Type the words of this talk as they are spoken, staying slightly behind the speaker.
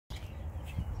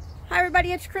Hi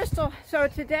everybody, it's Crystal. So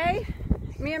today,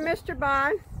 me and Mr.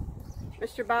 Bod,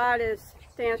 Mr. Bod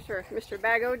stands for Mr.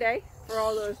 Bagoday, for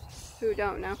all those who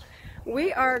don't know.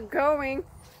 We are going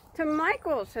to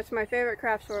Michael's. That's my favorite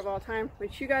craft store of all time,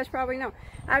 which you guys probably know.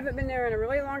 I haven't been there in a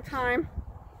really long time.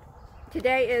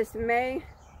 Today is May,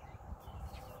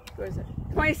 what is it?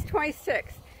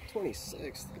 26th.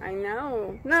 26th? I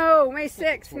know. No, May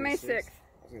 6th. May 6th. I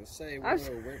was going to say,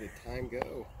 where did time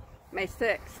go? May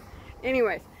 6th.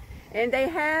 Anyways, and they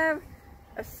have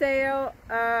a sale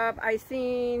of, I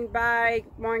seen buy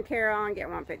one carry-on, get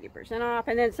one 50% off,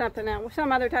 and then something else,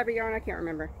 some other type of yarn, I can't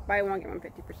remember. Buy one, get one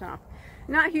 50% off.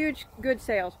 Not huge, good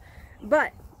sales.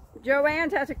 But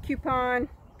Joann's has a coupon.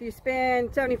 If you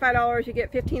spend $75, you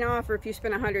get 15 off, or if you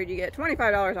spend $100, you get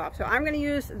 $25 off. So I'm going to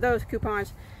use those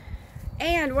coupons.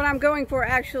 And what I'm going for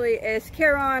actually is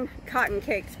carry-on cotton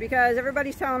cakes, because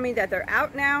everybody's telling me that they're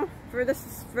out now for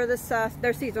this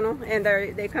they're seasonal, and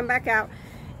they come back out.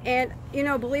 And you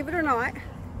know, believe it or not,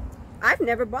 I've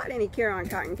never bought any carry-on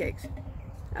cotton cakes.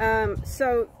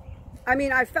 So I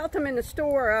mean, I felt them in the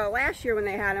store last year when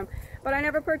they had them, but I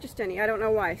never purchased any. I don't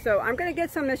know why. So I'm gonna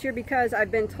get some this year because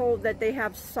I've been told that they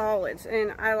have solids,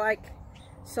 and I like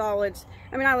solids.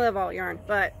 I mean, I love all yarn,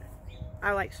 but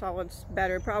I like solids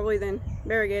better probably than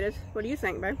variegated. What do you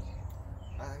think, babe?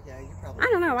 Yeah, you probably. I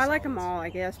don't know. I like them all, I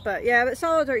guess. But yeah, but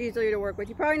solids are easier to work with.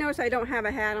 You probably notice I don't have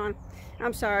a hat on.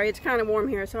 I'm sorry. It's kind of warm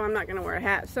here, so I'm not going to wear a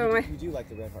hat. So you do like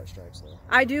the red heart stripes, though.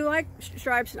 I do like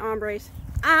stripes and ombres.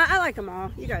 I like them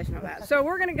all. You guys know that. So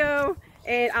we're going to go,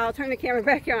 and I'll turn the camera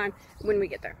back on when we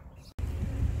get there.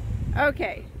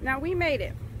 Okay. Now, we made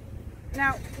it.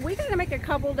 Now, we got to make a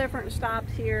couple different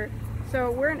stops here.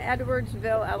 So we're in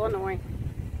Edwardsville, Illinois.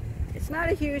 It's not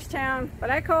a huge town, but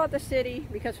I call it the city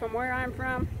because from where I'm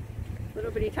from,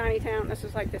 little bitty tiny town, this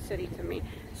is like the city to me.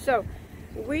 So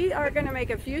we are going to make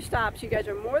a few stops. You guys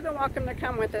are more than welcome to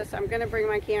come with us. I'm going to bring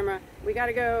my camera. We got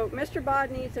to go. Mr.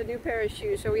 Bod needs a new pair of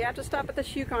shoes, so we have to stop at the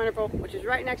Shoe Carnival, which is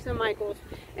right next to Michael's.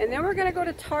 And then we're going to go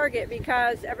to Target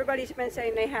because everybody's been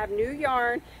saying they have new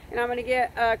yarn, and I'm going to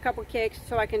get a couple cakes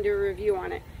so I can do a review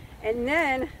on it. And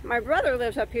then my brother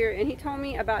lives up here, and he told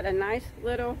me about a nice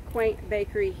little quaint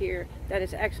bakery here that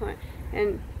is excellent.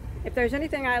 And if there's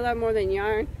anything I love more than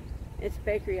yarn, it's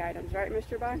bakery items, right,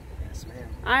 Mr. Bod? Yes, ma'am.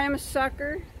 I am a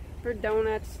sucker for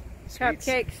donuts,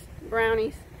 cupcakes,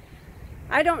 brownies.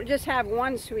 I don't just have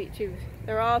one sweet tooth.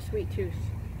 They're all sweet tooths.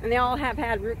 And they all have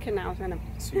had root canals in them.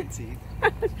 Sweet teeth.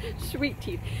 Sweet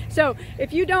teeth. So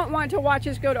if you don't want to watch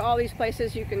us go to all these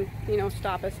places, you can, you know,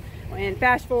 stop us and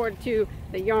fast forward to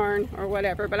the yarn or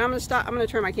whatever. But I'm gonna stop. I'm gonna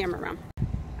turn my camera around.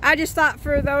 I just thought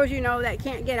for those, you know, that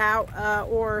can't get out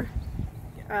or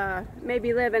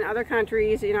maybe live in other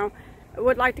countries, you know,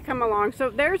 would like to come along.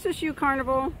 So there's the Shoe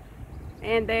Carnival,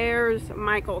 and there's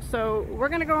Michael. So we're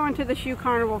gonna go into the Shoe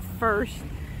Carnival first.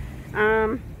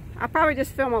 I'll probably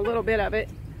just film a little bit of it.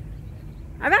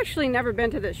 I've actually never been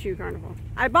to this Shoe Carnival.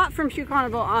 I bought from Shoe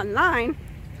Carnival online,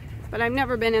 but I've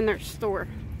never been in their store.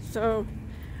 So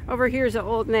over here's the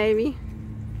Old Navy.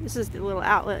 This is the little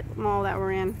outlet mall that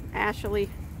we're in. Ashley,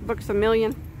 Books A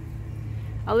Million.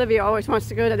 Olivia always wants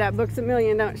to go to that Books A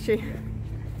Million, don't she?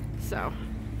 So,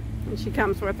 and she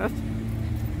comes with us.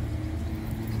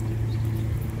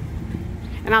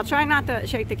 And I'll try not to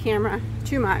shake the camera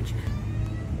too much.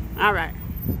 All right,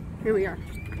 here we are.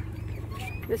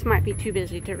 This might be too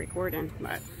busy to record in,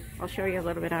 but I'll show you a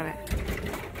little bit of it.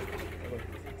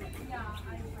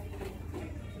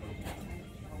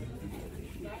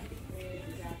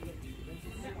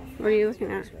 What are you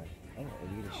looking at?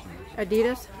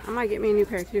 Adidas? I might get me a new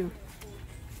pair too.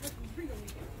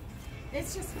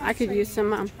 I could use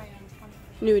some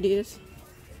new Adidas.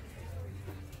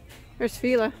 There's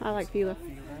Fila. I like Fila.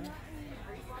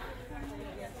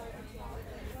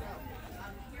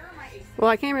 Well,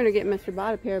 I came here to get Mr.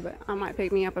 Bod a pair, but I might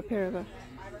pick me up a pair of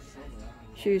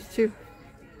shoes too.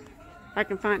 I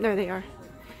can find, there they are.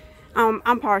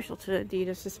 I'm partial to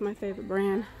Adidas. It's my favorite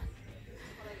brand.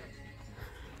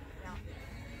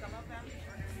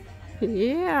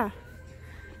 Yeah.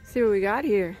 Let's see what we got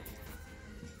here.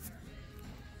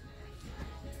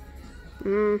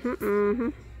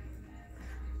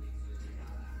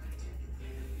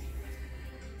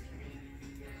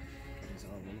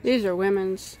 These are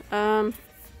women's. I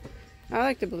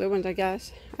like the blue ones, I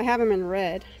guess. I have them in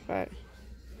red, but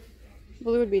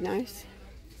blue would be nice.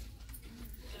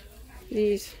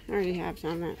 These, I already have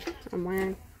some that I'm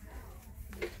wearing.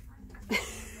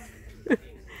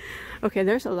 Okay,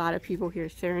 there's a lot of people here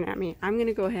staring at me. I'm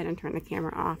gonna go ahead and turn the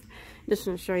camera off. Just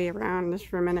gonna show you around just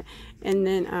for a minute, and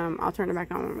then I'll turn it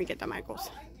back on when we get to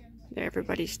Michael's.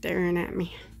 Everybody's staring at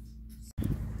me.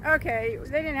 Okay,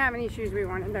 they didn't have any shoes we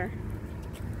wanted there.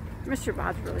 Mr.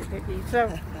 Bob's really picky, so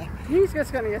he's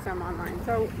just going to get some online.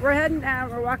 So we're heading down,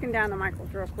 we're walking down to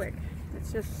Michael's real quick.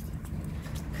 It's just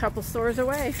a couple stores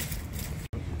away.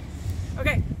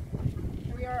 Okay,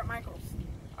 here we are at Michael's.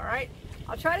 All right,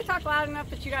 I'll try to talk loud enough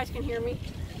that you guys can hear me.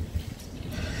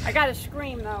 I got to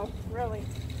scream though, really,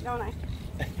 don't I?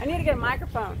 I need to get a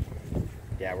microphone.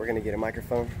 Yeah, we're going to get a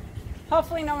microphone.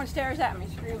 Hopefully no one stares at me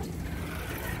screaming.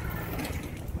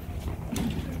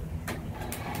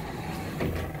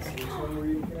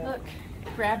 Look,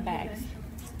 grab bags.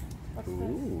 What's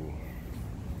Ooh.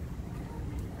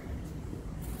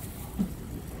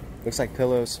 Looks like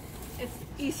pillows. It's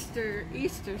Easter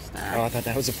stuff. Oh, I thought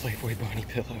that was a Playboy bunny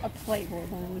pillow. A Playboy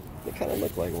bunny. It kind of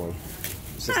looked like one.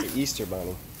 It's just an Easter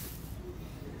bunny.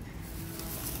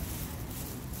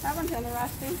 That one's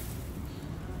interesting.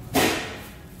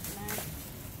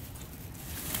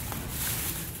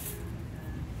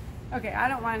 Okay, I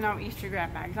don't want no Easter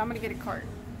grab bags. I'm gonna get a cart.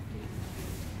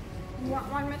 You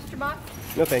want one, Mr. Bob?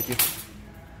 No, thank you.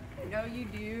 No, you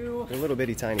do. They're little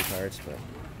bitty tiny cards, but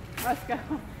Let's go.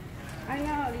 I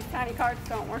know, these tiny carts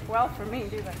don't work well for me,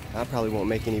 do they? I probably won't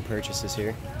make any purchases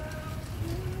here.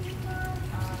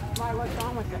 Why, what's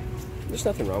wrong with it? There's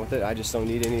nothing wrong with it. I just don't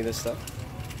need any of this stuff.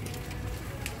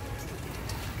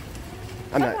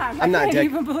 I can't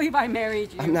even believe I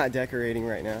married you. I'm not decorating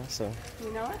right now, so.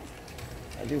 You know what?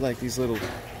 I do like these little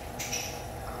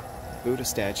Buddha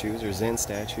statues or Zen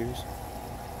statues.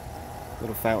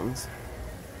 Little fountains.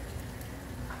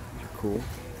 They're cool.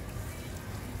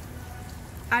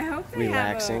 I hope they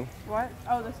Relaxing. have a, what?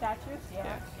 Oh, the statues? Yeah.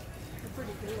 They're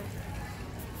pretty good.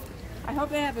 I hope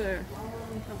they have a,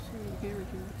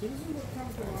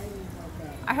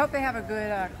 I hope they have a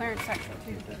good clearance section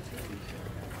too.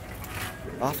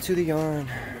 Off to the yarn.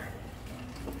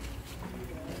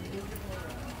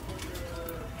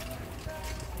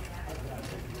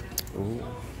 Ooh,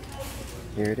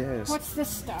 here it is. What's this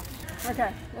stuff?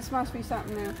 Okay, this must be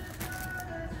something new.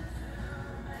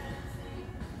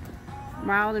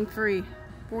 Wild and free,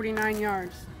 49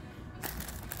 yards.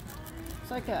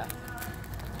 It's like a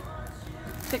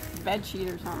thick bed sheet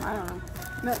or something, I don't know.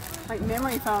 No, like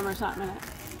memory foam or something in it.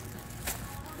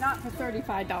 Not for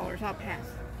 $35, I'll pass.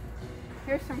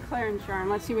 Here's some clearance yarn,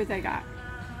 let's see what they got.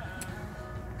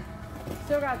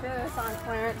 Still got this on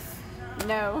clearance.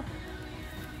 No.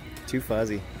 Too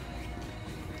fuzzy.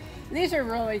 These are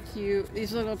really cute,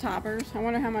 these little toppers. I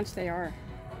wonder how much they are.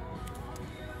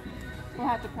 We'll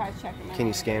have to price check them out. Can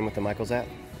you scan with the Michaels app?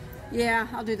 Yeah,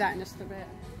 I'll do that in just a bit.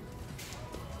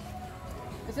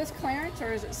 Is this clearance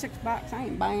or is it $6? I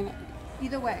ain't buying it.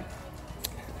 Either way.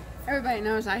 Everybody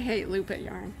knows I hate loop-it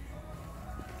yarn.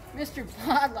 Mr.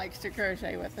 Pod likes to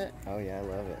crochet with it. Oh yeah, I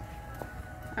love it.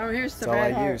 Oh, here's the That's all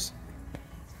red I heart. use.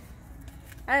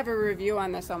 I have a review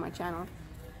on this on my channel.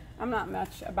 I'm not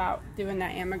much about doing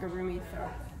that amigurumi, so.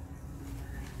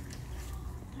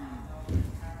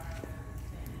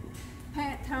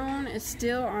 Pantone is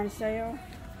still on sale.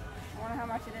 I wonder how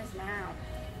much it is now.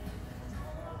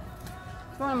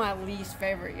 It's one of my least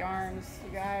favorite yarns,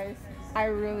 you guys. I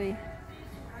really, I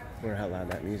wonder how loud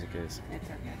that music is. it's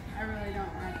okay. I really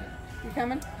don't like it. You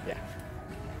coming? Yeah.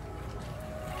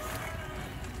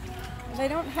 They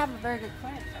don't have a very good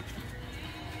clearance section.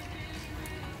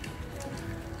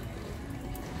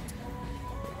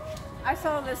 I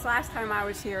saw this last time I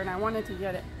was here and I wanted to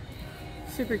get it.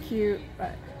 Super cute,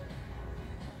 but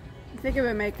I think it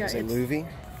would make a... Is it Louvy?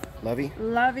 Lovey?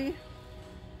 Lovey?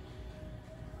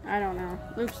 I don't know.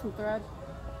 Loops and thread.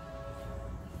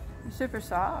 Super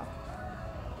soft.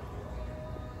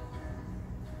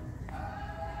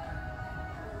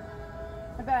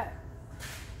 I bet.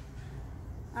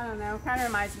 I don't know. Kind of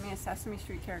reminds me of Sesame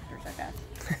Street characters, I guess.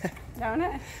 Don't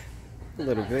it? A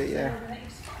little bit, yeah.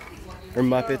 Or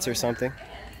Muppets or something.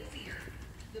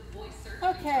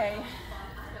 Okay.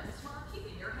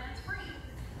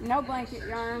 No blanket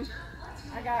yarn.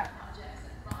 I got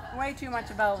way too much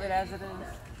velvet as it is.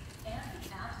 And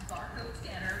the app's barcode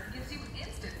scanner gives you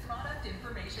instant product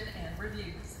information and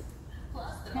reviews.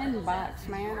 Plus, the $10,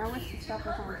 man. I wish the stuff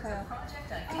was on sale.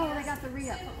 Oh, they got the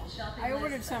re-up. I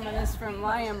ordered some of this from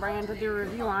Lion Brand to do a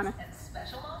review on it.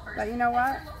 But you know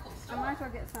what? I might as well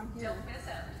get some here.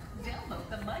 Download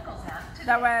the Michaels app today.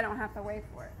 That way I don't have to wait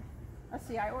for it. Let's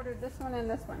see, I ordered this one and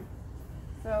this one.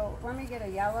 So let me get a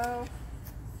yellow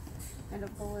and a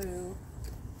blue.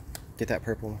 Get that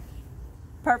purple.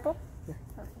 Purple? Yeah.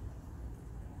 Purple.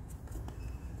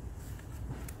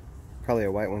 Probably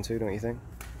a white one too, don't you think?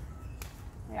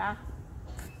 Yeah.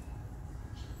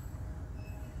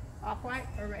 Off-white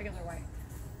or regular white?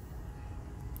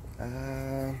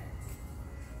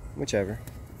 Whichever.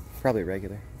 Probably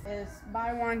regular. Is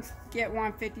buy one, get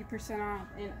one 50% off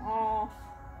in all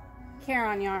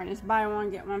Caron yarn. Is buy one,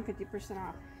 get one 50%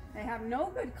 off. They have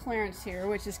no good clearance here,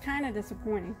 which is kind of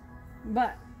disappointing.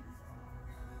 But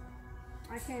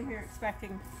I came here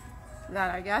expecting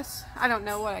that, I guess. I don't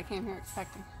know what I came here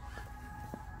expecting.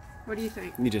 What do you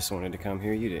think? You just wanted to come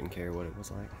here. You didn't care what it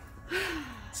was like.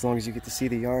 As long as you get to see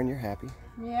the yarn, you're happy.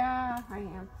 Yeah, I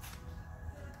am.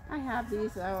 I have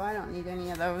these though. I don't need any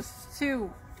of those.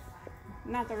 Too,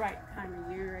 not the right time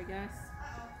of year, I guess.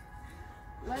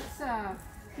 Let's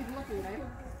keep looking, babe.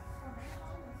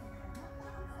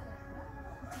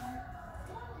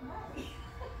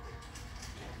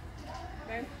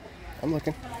 Babe? I'm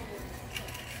looking.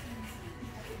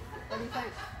 What do you think?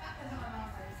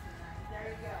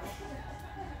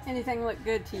 Anything look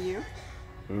good to you?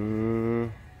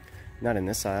 Not in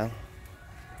this aisle.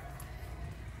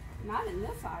 Not in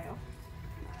this aisle.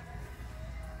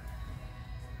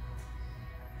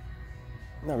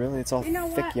 Not really. It's all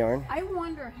thick yarn. I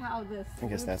wonder how this I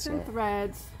guess that's Loops and not.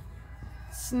 Threads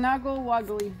Snuggle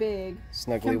Wuggly Big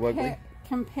Snuggly Wuggly?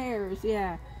 compares,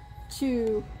 yeah,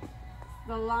 to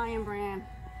the Lion Brand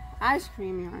ice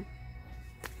cream yarn.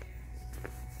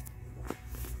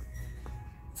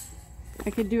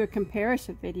 I could do a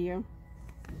comparison video.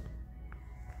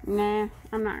 Nah,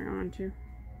 I'm not going to.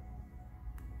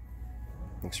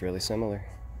 Looks really similar.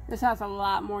 This has a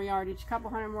lot more yardage, a couple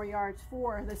hundred more yards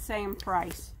for the same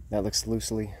price. That looks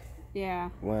loosely Yeah.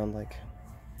 wound like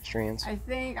strands. I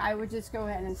think I would just go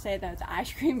ahead and say that the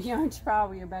ice cream yarn's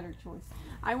probably a better choice.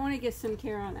 I want to get some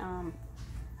Caron,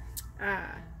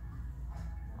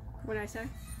 what did I say?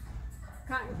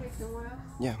 Cotton cakes and what else?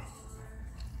 Yeah.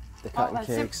 The cotton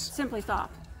cakes. Simply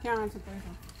Soft. Caron Simply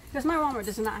Soft. Because my Walmart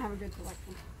does not have a good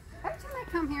selection. Every time I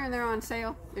come here and they're on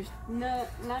sale, there's none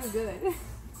good.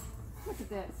 Look at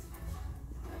this.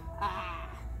 Ah.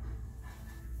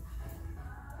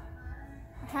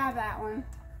 I have that one.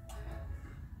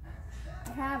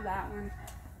 I have that one.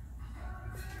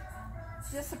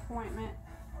 Disappointment.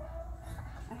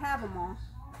 I have them all.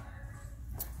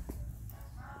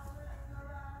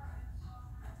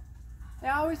 They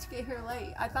always get here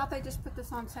late. I thought they just put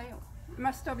this on sale. It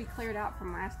must still be cleared out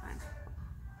from last time.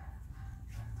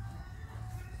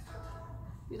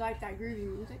 You like that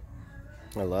groovy music?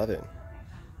 I love it.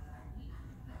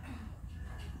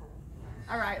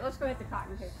 Alright, let's go hit the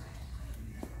cotton cake.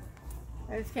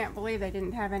 I just can't believe they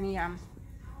didn't have any,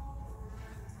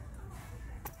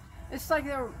 it's just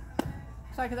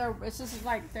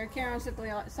like their Caron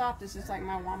Simply Soft is just like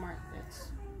my Walmart. It's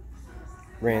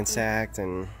Ransacked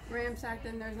and ramsacked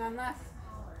and there's none left.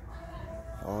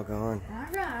 all gone.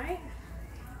 Alright.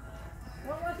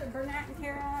 What was it? Bernat and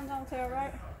Caron's on sale,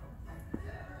 right?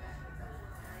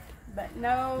 But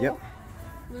no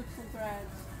loops and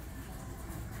threads.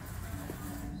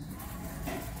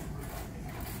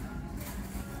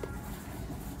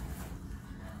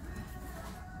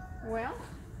 Well,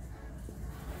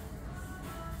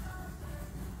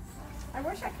 I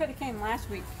wish I could have came last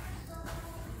week.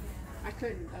 I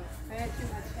couldn't though. I had too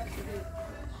much stuff to do.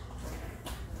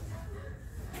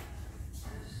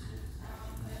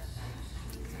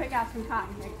 Let's pick out some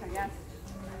cotton cakes, I guess.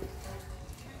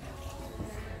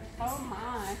 Oh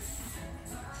my.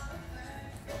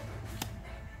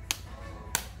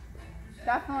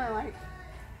 Definitely like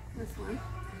this one.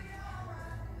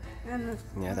 And this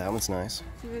one. Yeah, that one's nice.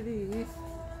 Two of these.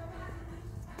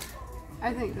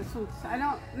 I think this one's,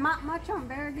 not much on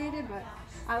variegated, but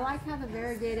I like how the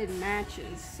variegated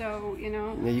matches. So, you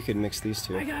know. Yeah, you could mix these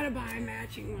two. I gotta buy a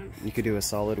matching one. You could do a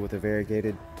solid with a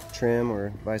variegated trim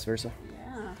or vice versa.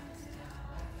 Yeah.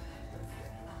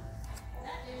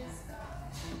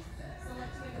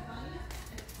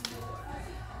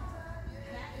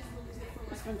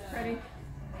 This one's pretty.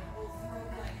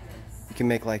 You can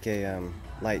make like a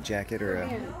light jacket or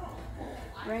a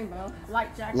Rainbow.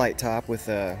 Light jacket. light top with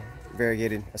a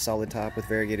solid top with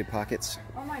variegated pockets.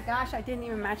 Oh my gosh, I didn't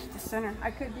even match the center. I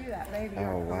could do that, baby.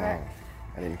 Oh wow,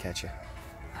 I didn't catch you.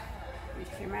 These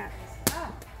two match.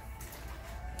 Ah.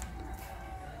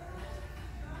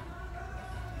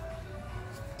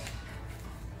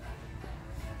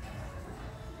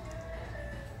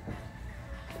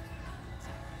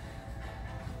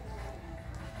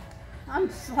 I'm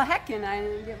slacking. I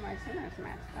didn't get my centers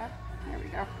matched up. There we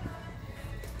go.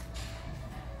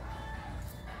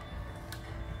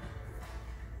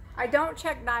 I don't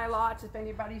check dye lots if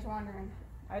anybody's wondering.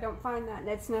 I don't find that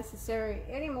it's necessary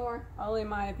anymore. Only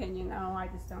my opinion. No, I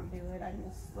just don't do it. I'm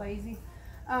just lazy.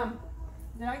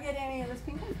 Did I get any of this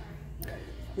pink one?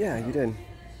 Yeah, you did.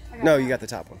 No, you got the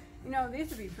top one. You know, these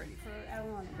would be pretty for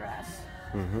Ellen on the dress.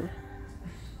 Mm-hmm.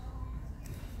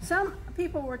 some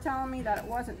people were telling me that it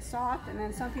wasn't soft, and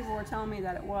then some people were telling me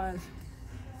that it was.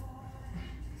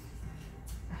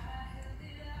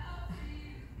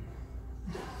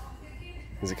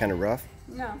 Is it kind of rough?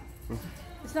 No.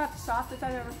 It's not the softest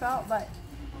I've ever felt, but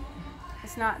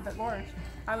it's not the worst.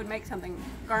 I would make something,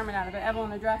 garment out of it.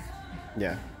 Evelyn, a dress.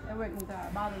 Yeah. It wouldn't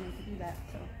bother me to do that.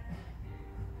 So,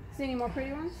 see any more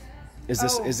pretty ones?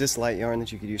 Is this light yarn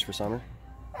that you could use for summer?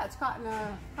 Yeah, it's cotton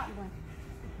blend.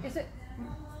 Is it?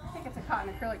 I think it's a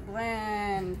cotton acrylic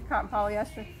blend, cotton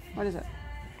polyester. What is it?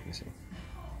 Let me see.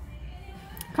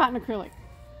 Cotton acrylic.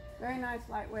 Very nice,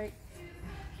 lightweight.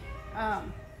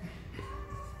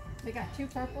 They got 2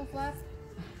 purples left.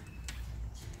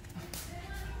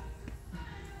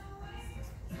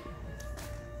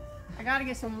 I gotta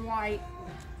get some white.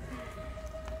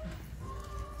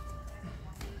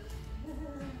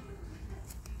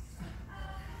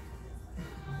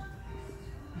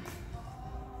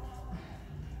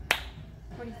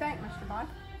 What do you think, Mr. Bob?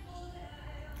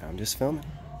 I'm just filming.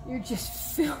 You're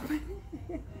just filming.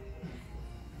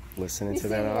 Listening to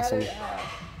that awesome.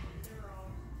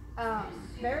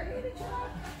 Variegated job?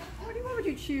 What would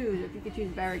you choose if you could choose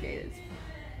variegated?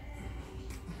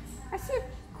 I see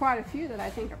quite a few that I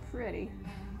think are pretty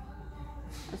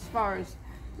as far as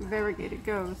variegated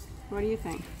goes. What do you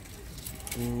think?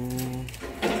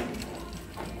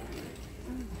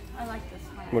 I like this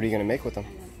one. What are you going to make with them?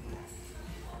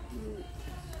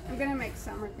 I'm going to make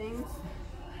summer things.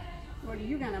 What are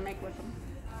you going to make with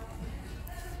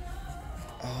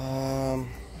them?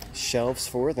 Shelves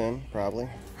for them, probably.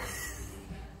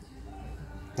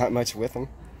 Not much with them.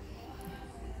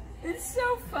 It's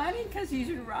so funny because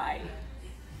he's right.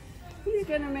 He's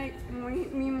gonna make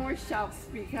me more shelves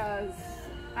because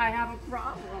I have a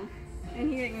problem,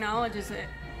 and he acknowledges it,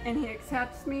 and he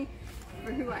accepts me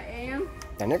for who I am.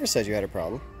 I never said you had a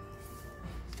problem.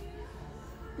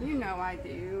 You know I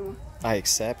do. I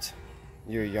accept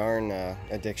your yarn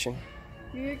addiction.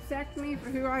 You accept me for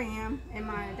who I am and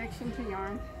my addiction to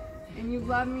yarn, and you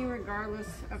love me regardless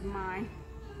of my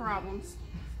problems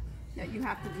that you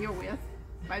have to deal with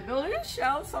by building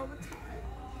shelves all the time.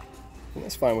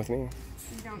 That's fine with me.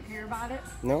 You don't care about it?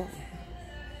 No.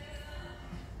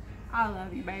 I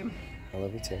love you, babe. I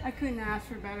love you too. I couldn't ask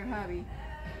for a better hubby.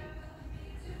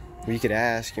 Well, you could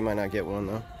ask. You might not get one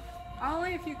though.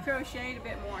 Only if you crocheted a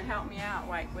bit more and helped me out,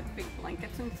 like with big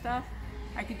blankets and stuff.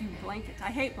 I could do blankets.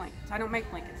 I hate blankets. I don't make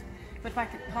blankets. But if I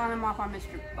could pawn them off on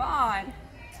Mr. Bod,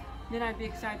 then I'd be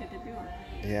excited to do them.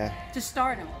 Yeah. Just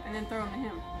start them and then throw them to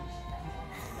him.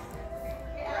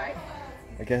 Right?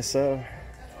 I guess so.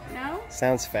 No?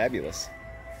 Sounds fabulous.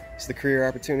 It's the career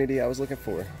opportunity I was looking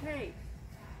for. Hey.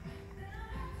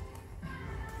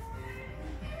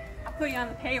 I'll put you on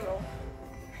the payroll.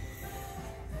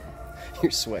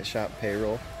 Your sweatshop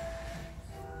payroll.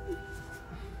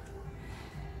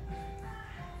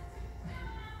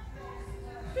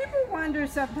 People wonder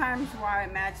sometimes why I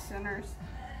match centers.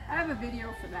 I have a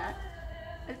video for that.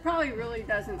 It probably really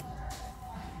doesn't.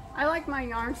 I like my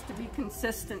yarns to be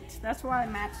consistent. That's why I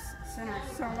match centers,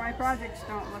 so my projects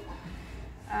don't look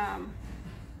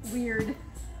weird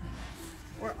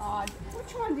or odd.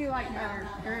 Which one do you like better,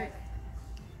 Eric?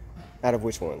 Out of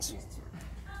which ones?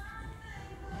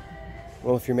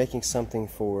 Well, if you're making something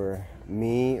for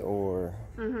me or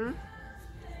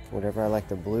whatever, I like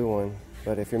the blue one.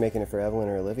 But if you're making it for Evelyn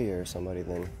or Olivia or somebody,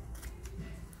 then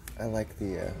I like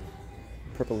the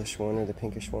purplish one or the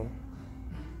pinkish one.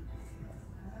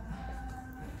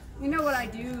 You know what I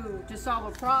do to solve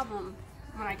a problem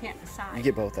when I can't decide? You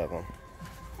get both of them.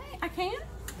 Hey, I can?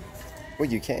 Well,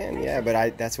 you can, yeah,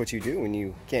 but that's what you do when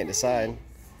you can't decide.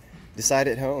 Decide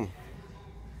at home.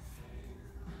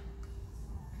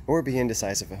 Or be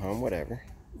indecisive at home, whatever.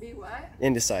 Be what?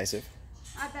 Indecisive.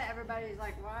 I bet everybody's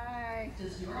like, why?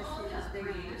 Does your home have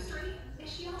creative history? Is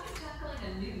she already tackling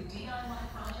a new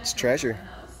DIY project? It's treasure.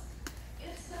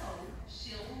 If so,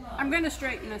 she'll love. I'm going to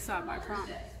straighten this up, I promise.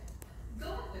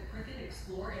 Go with the Cricut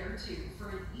Explore Air 2 for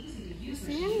an easy-to-use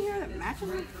See any machine here that that's matches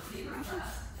great it? for paper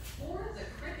press, or the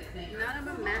Cricut Maker. None of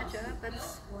them match up.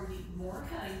 That's Or need more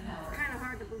cutting power. kind of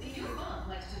hard to If believe. your mom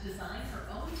likes to design her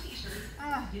own t-shirts,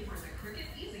 give her the Cricut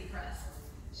Easy Press.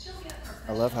 She'll get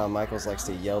I love how Michaels likes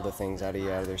to yell the things out of you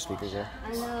out of their speakers there.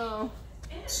 I know.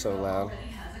 So loud.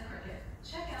 already has a Cricut.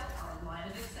 Check out our line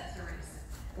of accessories.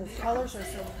 The colors are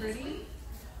so pretty.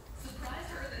 Surprise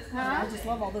her this Huh? I just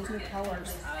love all those new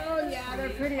colors. Oh yeah, they're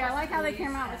pretty. I like how they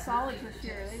came out with solids this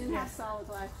year. They didn't have solids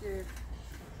last year.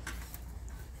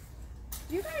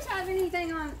 Do you guys have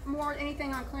anything on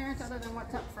clearance other than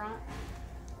what's up front?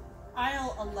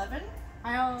 Aisle 11,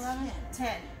 Aisle 11?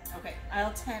 10. Okay,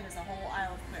 aisle 10 is a whole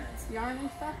aisle of clearance. Yarn and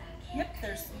stuff? Yep,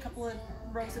 there's a couple of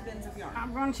rows of bins of yarn.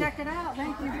 I'm going to check it out.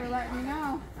 Thank you for letting me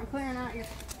know. I'm clearing out your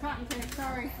cotton pin.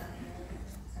 Sorry.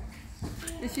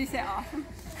 Did she say awesome?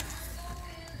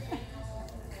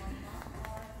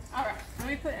 All right, let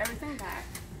me put everything back.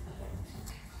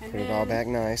 And Put it all back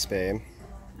nice, babe.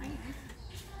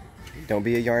 Don't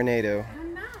be a yarnado.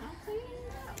 I'm not. I'm cleaning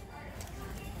it up.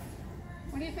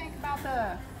 What do you think about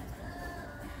the...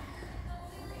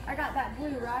 I got that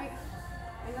blue, right?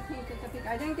 And the pink is the pink.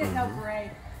 I didn't get no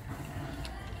gray.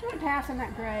 I'm passing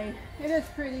that gray. It is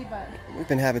pretty, but... We've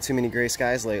been having too many gray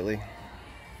skies lately.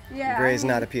 Yeah. Gray is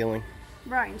not appealing.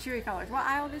 Right, and cheery colors. What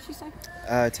aisle did she say?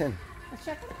 10. Let's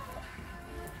check it out.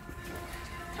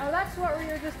 Oh, that's what we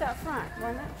were just up front,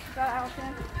 wasn't it? Is that aisle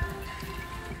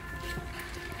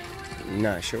 10?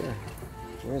 Not sure.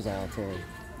 Where's aisle 10?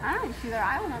 I don't see their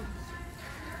aisle numbers.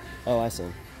 Oh, I see.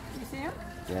 You see them?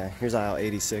 Yeah, here's aisle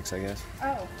 86, I guess.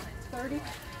 Oh, 30?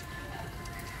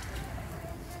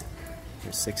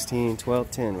 There's 16,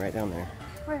 12, 10, right down there.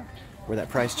 Where? Where that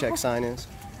price check sign is.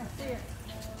 I see it.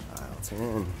 Aisle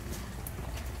 10.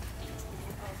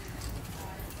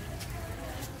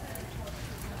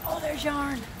 Oh, there's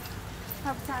yarn.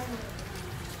 How exciting.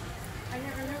 I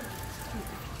never knew.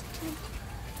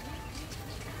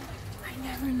 I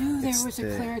never knew there was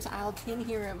a clearance aisle 10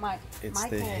 here at my It's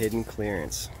Michael's. the hidden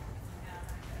clearance.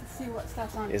 Let's see what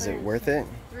stuff's on Is it clearance. worth it?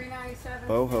 $3.97.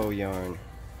 Boho yarn.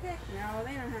 Heck no,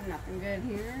 they don't have nothing good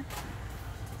here.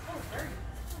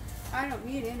 I don't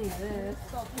need any of this.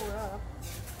 It's all tore up.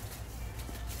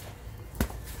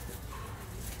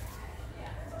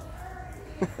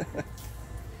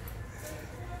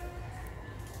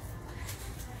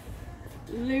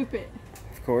 Loop it.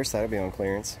 Of course, that'll be on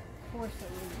clearance. Of course it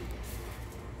would be.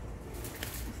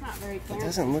 It's not very It clear.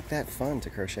 doesn't look that fun to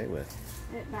crochet with.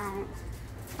 It don't.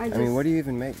 I mean, what do you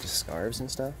even make? Just scarves and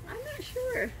stuff? I'm not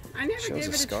sure. I never Shows gave a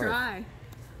it a scarf. try.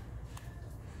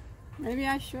 Maybe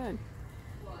I should.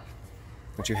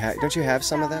 Don't you have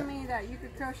some of that? Telling me that you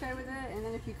could crochet with it, and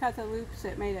then if you cut the loops,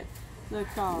 it made it look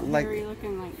all Like- hairy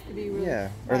looking, like it'd be really. Yeah,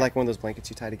 or like one of those blankets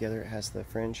you tie together. It has the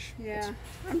fringe. Yeah,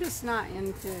 I'm just not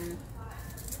into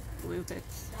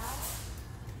loopets.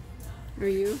 Are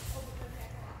you?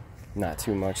 Not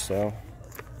too much, so.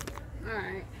 All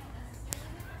right.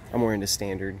 I'm more into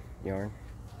standard yarn.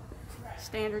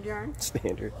 Standard yarn.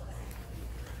 Standard.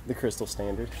 The crystal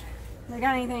standard. They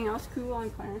got anything else cool on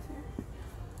clearance here?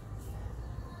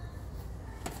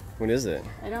 What is it?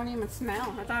 They don't even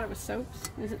smell. I thought it was soaps.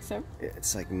 Is it soap?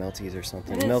 It's like melties or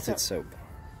something. It is Melted soap.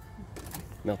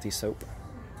 Melty soap.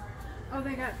 Oh,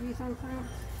 they got these on clearance.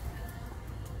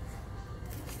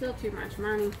 Still too much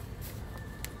money.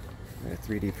 Got a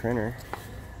 3D printer.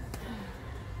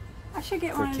 I should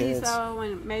get For one of these kids. though,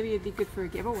 and maybe it'd be good for a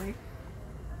giveaway.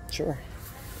 Sure.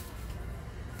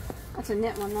 That's a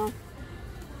knit one though.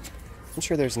 I'm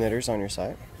sure there's knitters on your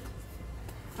site.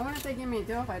 I wonder if they give me a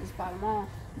deal if I just bought them all.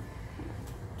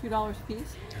 $2 a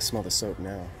piece. I smell the soap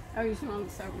now. Oh, you smell the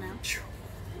soap now. Phew.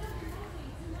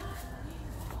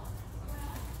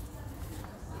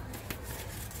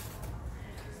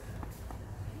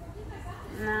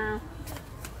 No.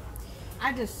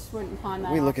 I just wouldn't pawn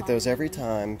that We off look at on those every anything.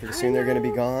 time. Pretty I soon they're going to be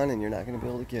know. gone and you're not going to be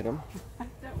able to get them. I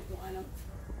don't want them.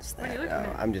 What are you looking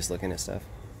at? I'm just looking at stuff.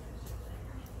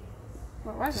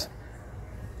 What was it?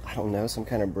 I don't know, some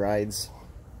kind of bride's,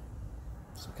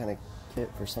 some kind of kit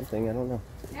for something. I don't know.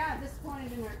 Yeah,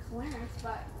 disappointed in their clearance,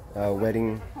 but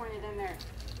Wedding disappointed in their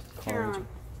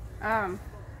card.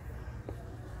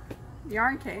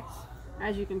 yarn cakes,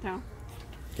 as you can tell.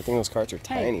 Good thing those cards are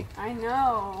tiny. Hey, I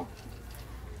know.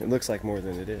 It looks like more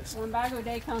than it is. When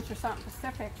Bagoday comes for something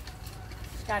specific,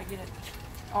 gotta get it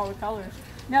all the colors.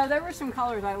 No, there were some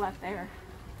colors I left there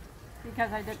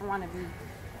because I didn't want to be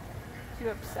too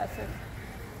obsessive.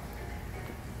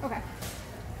 Okay.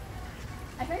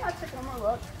 I think I'll take one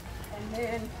more look and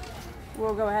then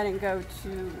we'll go ahead and go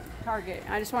to Target.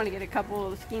 I just want to get a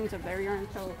couple of skeins of their yarn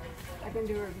so I can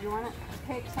do a review on it.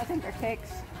 Cakes, I think they're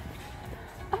cakes.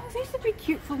 Oh, these would be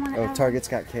cute for one. Oh, Target's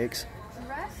got cakes?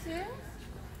 Dresses.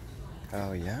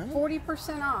 Oh, yeah?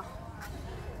 40% off.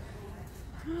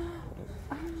 Oh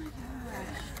my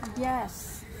gosh.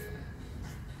 Yes.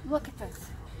 Look at this.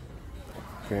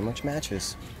 Pretty much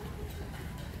matches.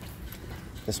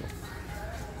 This one.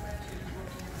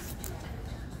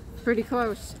 Pretty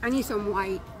close. I need some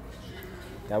white.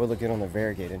 That would look good on the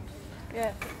variegated.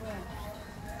 Yes.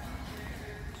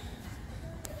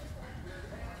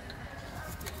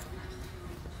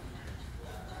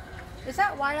 Is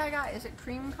that white I got? Is it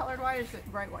cream colored white or is it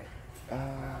bright white?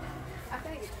 I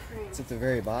think it's cream. It's at the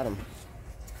very bottom.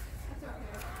 That's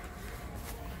okay.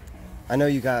 I know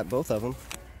you got both of them.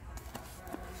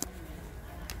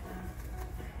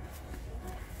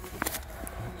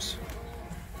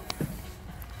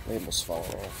 Label's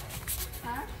falling off.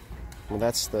 Huh? Well,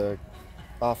 that's the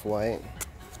off-white.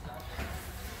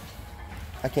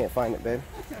 I can't find it, babe.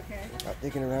 That's okay. Not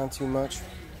digging around too much.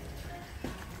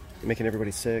 You're making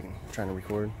everybody sick. I'm trying to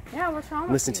record. Yeah, what's wrong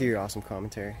with Listen you? to your awesome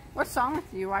commentary. What's wrong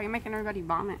with you? Why are you making everybody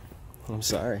vomit? I'm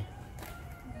sorry.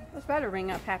 This better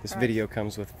ring up half This price. video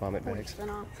comes with vomit bags. 40%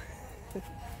 off.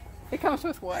 It comes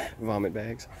with what? Vomit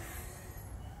bags.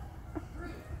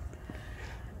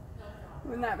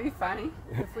 Wouldn't that be funny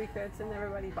if we could send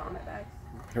everybody vomit bags?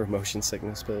 Or motion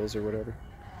sickness pills or whatever.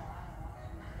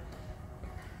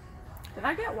 Did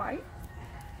I get white?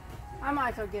 I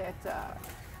might as well get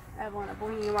Evelyn a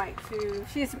blingy white too.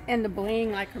 She's in the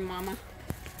bling like her mama.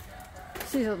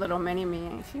 She's a little mini me,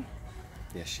 ain't she?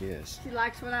 Yes, she is. She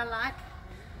likes what I like.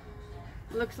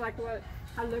 Looks like what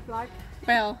I look like.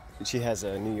 Well, She has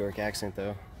a New York accent,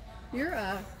 though. your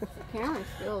camera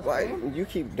skills. Why? Man. You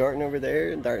keep darting over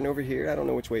there and darting over here. I don't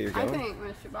know which way you're I going. think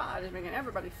Mr. Bob is making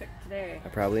everybody sick today. I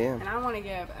probably am. And I want to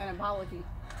give an apology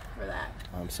for that.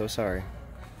 I'm so sorry.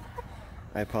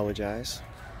 I apologize.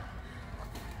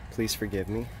 Please forgive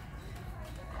me.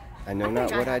 I know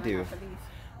not what I do.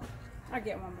 I'll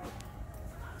get one more.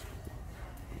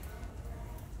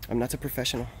 I'm not a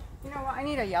professional. You know what? I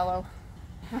need a yellow.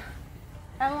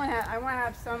 I want to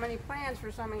have so many plans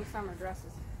for so many summer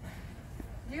dresses.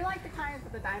 Do you like the kinds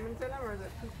with the diamonds in them, or is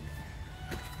it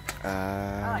pooky?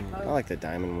 like both. I like the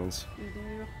diamond ones. You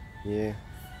do? Yeah.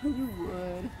 You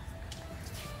would.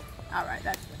 All right,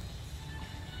 that's good.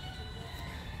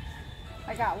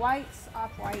 I got whites,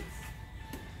 off-whites,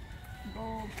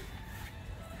 gold.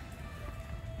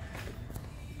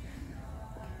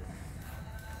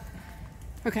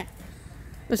 Okay,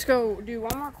 let's go do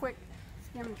one more quick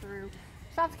skim through.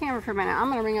 Stop the camera for a minute. I'm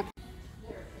gonna ring up.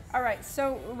 All right,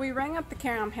 so we rang up the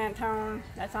Caron Pantone.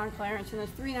 That's on clearance, and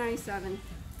it's $3.97.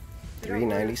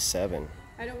 $3.97.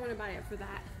 I don't want to buy it for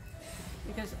that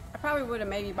because I probably would have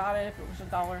maybe bought it if it was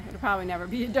 $1. It'll probably never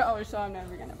be $1, so I'm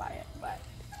never gonna buy it. But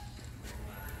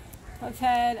let's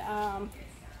head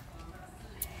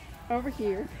over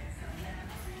here.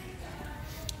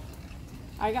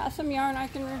 I got some yarn I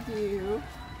can review.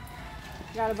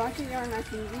 Got a bunch of yarn I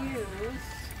can use.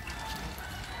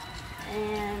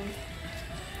 And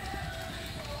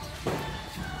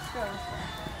let's go.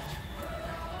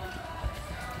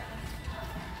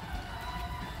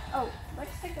 Oh,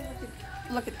 let's take a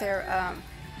look at their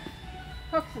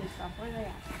hooks and stuff. Where are they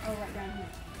at? Oh, right down here.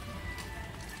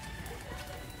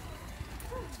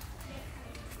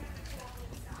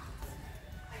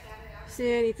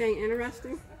 See anything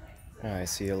interesting? I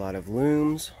see a lot of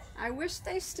looms. I wish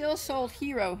they still sold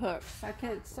hero hooks.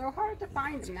 It's so hard to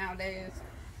find them nowadays.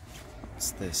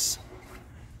 What's this?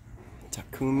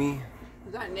 Takumi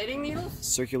Is that knitting needles?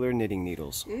 circular knitting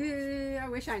needles. Ew, I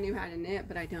wish I knew how to knit,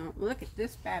 but I don't. Look at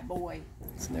this bad boy.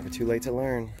 It's never too late to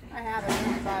learn. I have a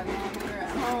 25mm at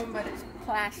home, but it's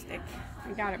plastic.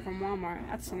 I got it from Walmart.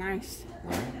 That's nice.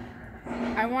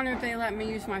 I wonder if they let me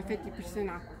use my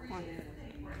 50% off one.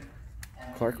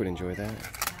 Clark would enjoy that.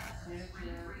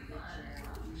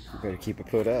 You better keep it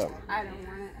put up. I don't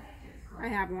want it. I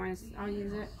have one. I'll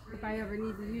use it if I ever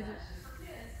need to use it.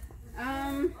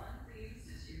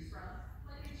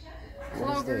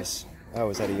 What is this? Oh,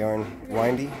 is that a yarn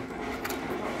windy?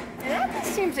 That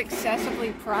just seems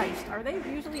excessively priced. Are they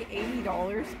usually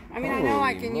 $80? I mean, I know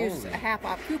I can use a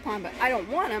half-off coupon, but I don't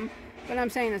want them. But I'm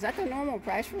saying, is that the normal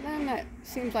price for them? That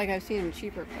seems like I've seen them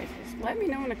cheaper places. Let me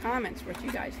know in the comments what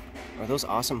you guys. Are those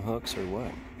awesome hooks or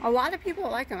what? A lot of people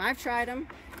like them. I've tried them.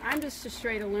 I'm just a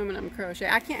straight aluminum crochet.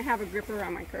 I can't have a gripper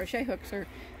on my crochet hooks, or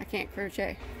I can't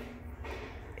crochet.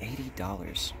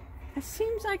 $80. It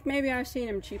seems like maybe I've seen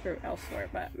them cheaper elsewhere,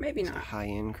 but maybe It's a not.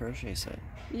 high-end crochet set.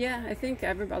 Yeah, I think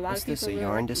a lot What's of people. this, a really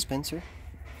yarn like them. dispenser?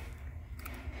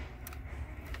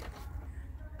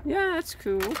 Yeah, that's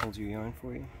cool. Holds your yarn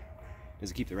for you?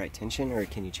 Does it keep the right tension, or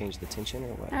can you change the tension,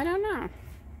 or what? I don't know.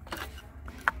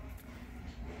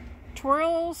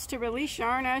 Twirls to release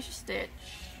yarn as you stitch.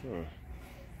 Sure.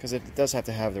 Because it does have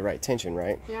to have the right tension,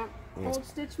 right? Yep. Yes. Old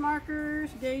stitch markers,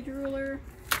 gauge ruler.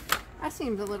 That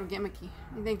seems a little gimmicky.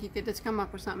 You think you could just come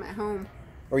up with something at home?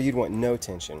 Or you'd want no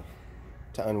tension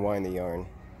to unwind the yarn.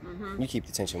 You keep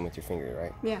the tension with your finger,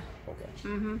 right? Yeah.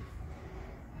 Okay.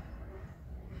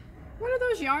 What are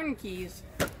those yarn keys?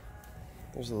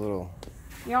 There's a little...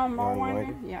 Yarn ball Yarn winder?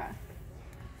 winder? Yeah.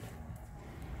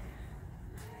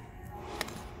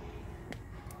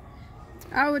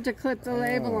 Oh, to clip the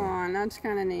label on. That's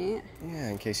kind of neat. Yeah,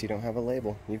 in case you don't have a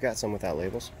label. You've got some without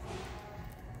labels.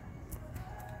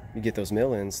 You get those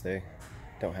mill-ins, they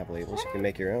don't have labels. You can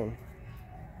make your own.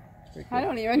 It's pretty cool. I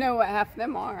don't even know what half of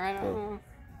them are. I don't know.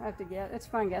 I have to guess. It's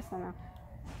fun guessing though.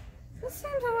 This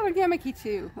seems a little gimmicky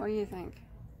too. What do you think?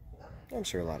 I'm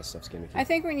sure a lot of stuff's gimmicky. I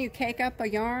think when you cake up a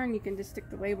yarn, you can just stick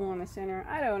the label in the center.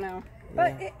 I don't know.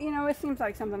 But, Yeah. you know, it seems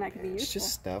like something that could be useful. It's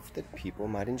just stuff that people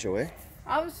might enjoy.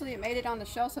 Obviously, it made it on the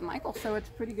shelves of Michael, so it's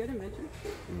a pretty good invention.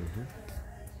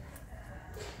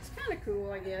 It's kind of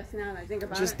cool, I guess, now that I think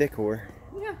about Just it. decor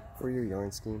Yeah. for your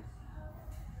yarn scheme.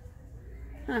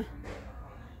 Huh.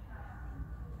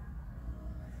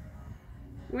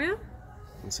 Well,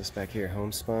 What's this back here?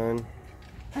 Homespun.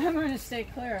 I'm going to stay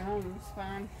clear of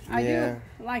homespun. I Yeah.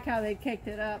 do like how they caked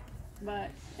it up, but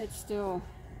it's still...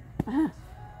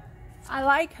 I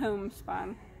like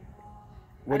homespun.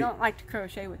 I don't like to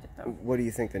crochet with it, though. What do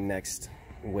you think the next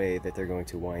way that they're going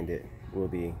to wind it will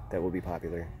be that will be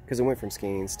popular? Because it went from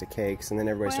skeins to cakes, and then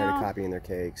everybody started Well, copying their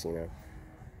cakes, you know.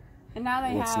 And now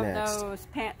they What's have next? those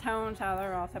pantones, how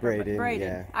they're all separate, but Braided, braided.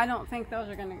 yeah. I don't think those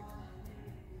are going to...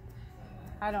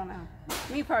 I don't know.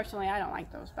 Me personally, I don't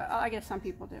like those, but I guess some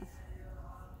people do.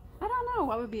 I don't know.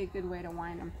 What would be a good way to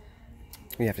wind them?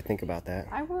 You have to think about that.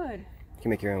 I would. You can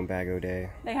make your own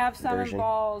Bagoday. They have some in version.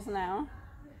 balls now.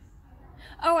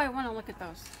 Oh, I want to look at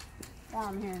those while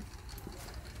I'm here.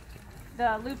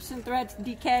 The Loops and Threads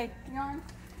DK yarn.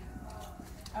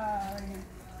 Right here.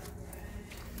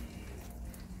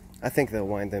 I think they'll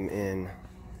wind them in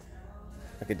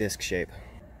like a disc shape.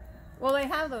 Well, they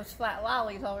have those flat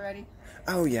lollies already.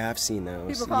 Oh yeah, I've seen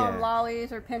those. People call yeah. them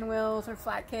lollies or pinwheels or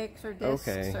flat cakes or discs.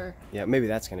 Okay. Or... Yeah, maybe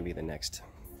that's going to be the next.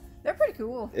 They're pretty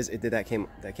cool. Did that came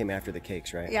after the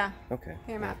cakes, right? Yeah. Okay.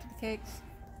 Came yeah. after the cakes.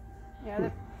 Yeah.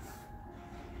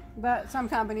 But some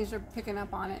companies are picking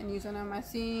up on it and using them. I've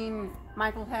seen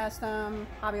Michael has some.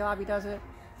 Hobby Lobby does it.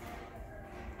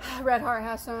 Red Heart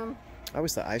has some. I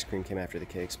always thought ice cream came after the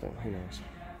cakes, but who knows?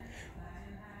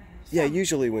 Yeah,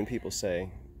 usually when people say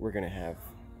we're going to have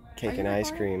cake and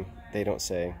ice cream, they don't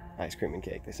say ice cream and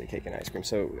cake. They say cake and ice cream.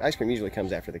 So ice cream usually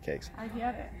comes after the cakes. I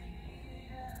get it.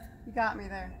 You got me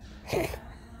there.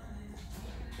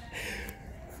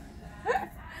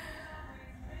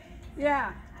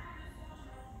 Yeah.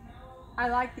 I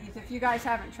like these. If you guys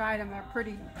haven't tried them, they're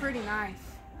pretty nice.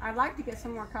 I'd like to get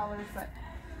some more colors, but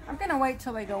I'm going to wait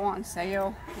till they go on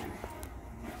sale.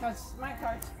 Because my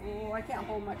cart's full. I can't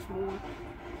hold much more.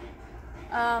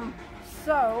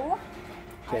 So...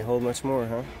 Can't hold much more,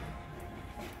 huh?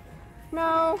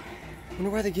 No. I wonder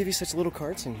why they give you such little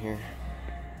carts in here.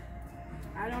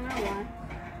 I don't know why.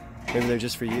 Maybe they're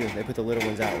just for you. They put the little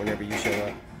ones out whenever you show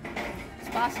up. It's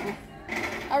possible.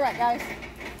 Alright guys,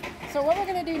 so what we're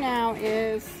going to do now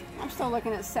is, I'm still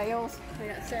looking at sales. They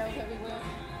got sales everywhere.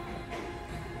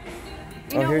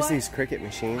 You know Here's what? these Cricut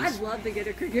machines. I'd love to get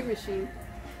a Cricut machine.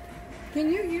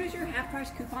 Can you use your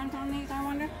half-price coupons on these, I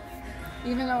wonder?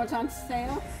 Even though it's on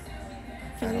sale?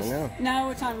 I don't know. No,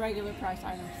 it's on regular price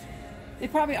items. They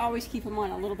probably always keep them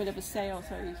on a little bit of a sale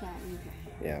so you can't use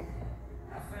it. Yeah.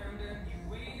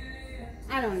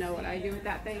 I don't know what I do with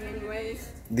that thing anyways.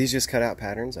 These just cut out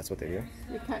patterns. That's what they do.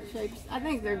 They cut shapes. I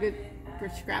think they're good for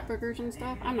scrapbookers and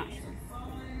stuff. I'm not sure.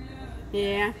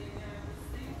 Yeah.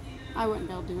 I wouldn't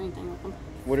be able to do anything with them.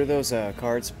 What are those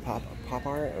cards? Pop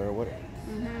art or what?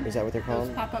 Is that what they're called?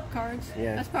 Those pop-up cards?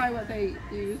 Yeah. That's probably what they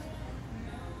use.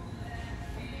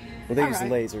 Well, they use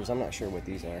Alright. lasers. I'm not sure what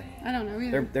these are. I don't know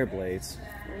either. They're blades.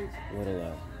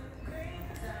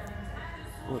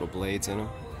 Little blades in them.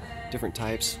 Different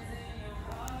types.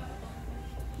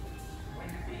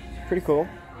 Pretty cool.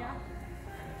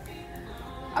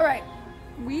 Alright.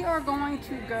 We are going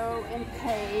to go and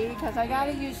pay because I got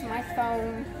to use my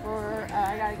phone for,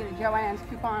 I got to get a Joann's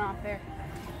coupon off there.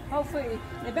 Hopefully,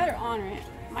 they better honor it.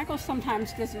 Michael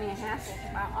sometimes gives me a hassle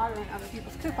about honoring other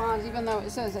people's coupons even though it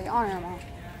says they honor them all.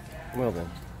 Well then.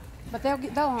 But they'll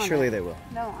honor it. Surely they will.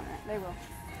 They'll honor it. They will.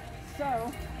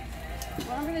 So,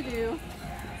 what I'm going to do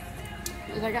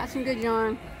is I got some good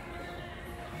yarn.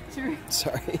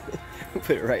 Sorry.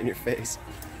 Put it right in your face.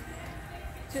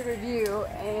 To review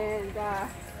and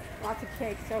lots of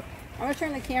cake. So I'm going to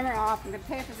turn the camera off. I'm going to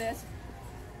pay for this.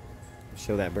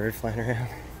 Show that bird flying around.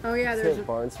 Oh yeah, Is there's that a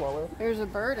barn swallow? There's a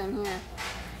bird in here.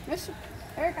 Mr.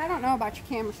 Eric, I don't know about your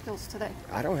camera skills today.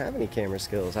 I don't have any camera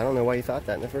skills. I don't know why you thought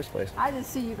that in the first place. I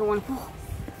just see you going.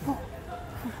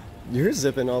 You're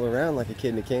zipping all around like a kid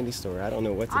in a candy store. I don't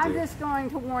know what to I'm do. just going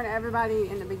to warn everybody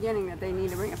in the beginning that they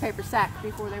need to bring a paper sack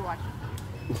before they watch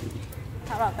it.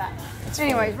 How about that? That's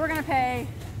Anyways, funny. we're going to pay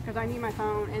because I need my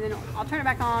phone, and then I'll turn it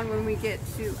back on when we get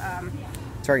to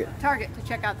Target. to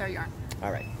check out their yarn.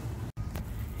 All right.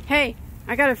 Hey,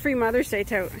 I got a free Mother's Day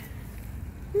tote.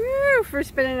 Woo! For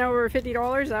spending over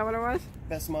 $50, is that what it was?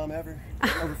 Best mom ever.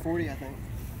 Over 40, I think.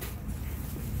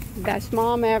 Best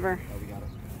mom ever. Oh, we got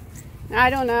it. I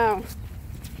don't know.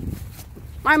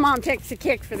 My mom takes a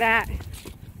kick for that.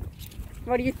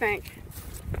 What do you think?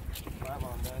 My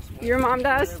mom does. Your mom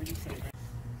does? Whatever you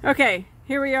say. Okay,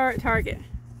 here we are at Target.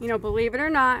 You know, believe it or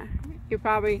not, you're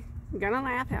probably gonna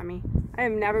laugh at me. I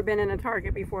have never been in a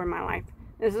Target before in my life.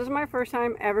 This is my first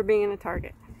time ever being in a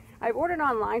Target. I've ordered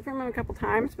online from them a couple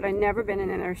times, but I've never been in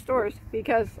their stores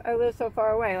because I live so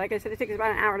far away. Like I said, it takes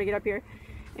about an hour to get up here.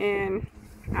 And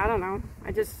I don't know,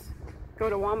 I just go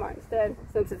to Walmart instead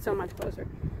since it's so much closer.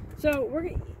 So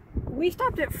we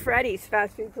stopped at Freddy's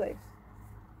fast food place.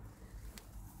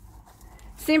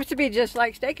 Seems to be just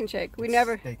like Steak and Shake.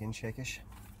 Steak and Shake-ish.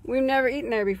 We've never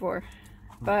eaten there before,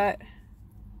 but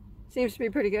seems to be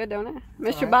pretty good, don't it?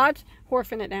 Mr. Right. Bod's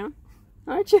horfing it down,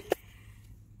 aren't you?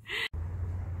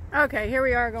 Okay, here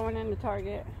we are going into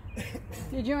Target.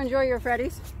 Did you enjoy your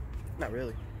Freddy's? Not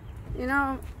really. You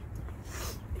know,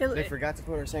 They forgot to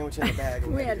put our sandwich in the bag.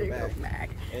 we had to go back.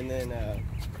 And then the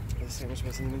sandwich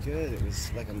wasn't even good. It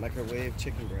was like a microwave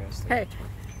chicken breast. Hey,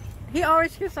 he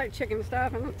always gets like chicken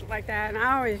stuff and like that, and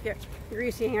I always get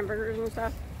greasy hamburgers and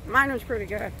stuff. Mine was pretty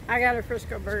good. I got a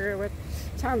Frisco burger with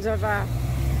tons of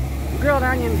grilled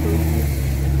onions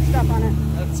and stuff on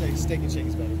it. I'd say Steak and Shake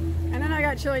is better. And then I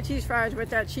got chili cheese fries with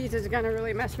that cheese is gonna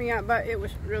really mess me up, but it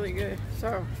was really good.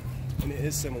 So And it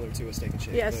is similar to a Steak and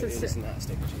Shake. yes, but it is not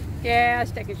Steak and Shake. yeah,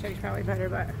 Steak and Shake's probably better,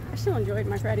 but I still enjoyed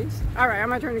my Freddy's. All right, I'm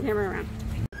gonna turn the camera around.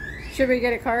 Should we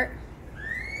get a cart?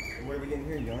 What are we getting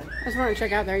here, yarn? I just want to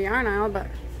check out their yarn aisle, but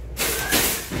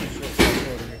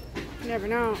you never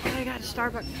know. Oh, they got a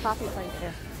Starbucks coffee place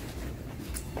there.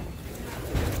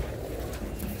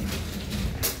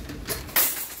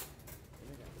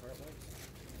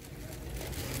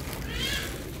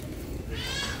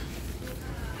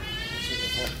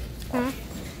 Oh,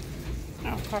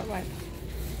 cart wipe.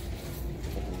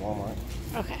 Walmart.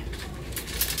 Okay.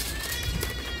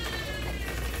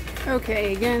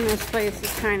 Okay, again, this place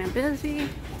is kind of busy. It's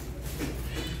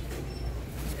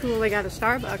cool they got a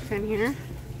Starbucks in here.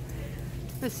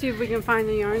 Let's see if we can find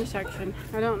the yarn section.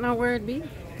 I don't know where it'd be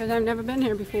because I've never been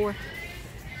here before.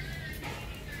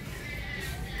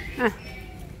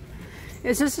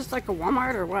 Is this just like a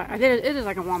Walmart or what? It is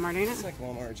like a Walmart, ain't It's it? like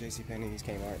Walmart, JCPenney's,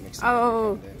 Kmart, mixed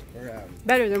Oh. together. Or,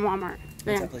 Better than Walmart. what's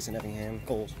Yeah. that place in Effingham?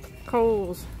 Kohl's.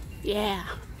 Kohl's. Yeah.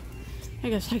 I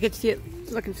guess I could see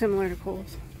it looking similar to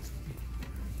Kohl's.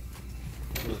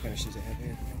 What kind of shoes they have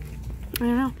here? I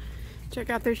don't know. Check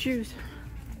out their shoes.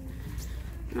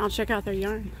 And I'll check out their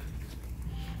yarn.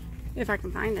 If I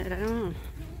can find it, I don't know.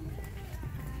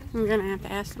 I'm gonna have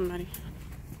to ask somebody.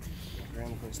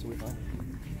 Around the place do we find it?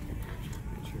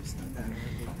 I'm sure it's not that hard.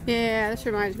 Yeah, this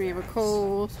reminds me of a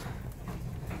Kohl's.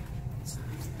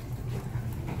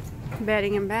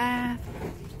 Bedding and bath.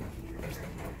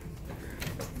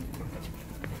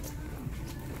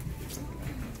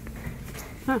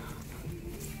 Huh.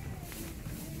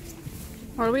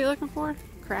 What are we looking for?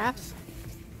 Crafts?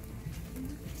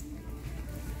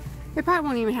 They probably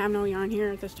won't even have no yarn here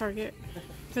at this Target.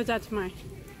 Because that's my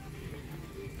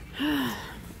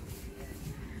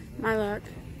my luck.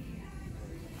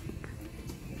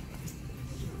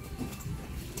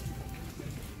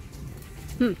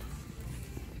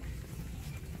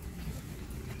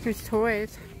 There's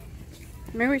toys.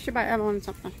 Maybe we should buy Evelyn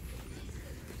something.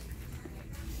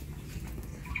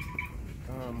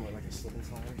 What, like a slip and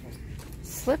slide or something?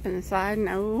 Slip inside?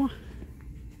 No.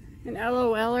 An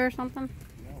LOL or something?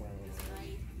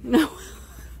 No.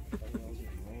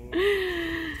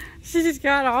 She just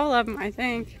got all of them, I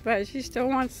think, but she still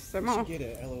wants them all. You should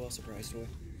get a LOL surprise toy.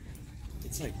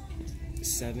 It's like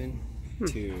 $7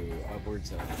 to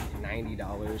upwards of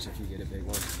 $90 if you get a big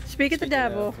one. Speak of the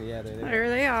devil. Yeah, they're there. There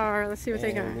they are. Let's see what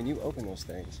they got. And when you open those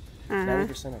things, Uh-huh.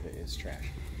 90% of it is trash.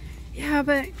 Yeah,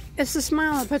 but it's the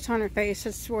smile it puts on her face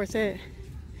that's worth it.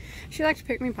 She likes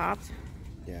Pick Me Pops.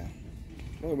 Yeah.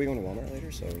 Well, we're going to Walmart later,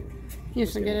 so... You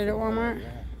just get it at Walmart?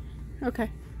 Yeah. Okay.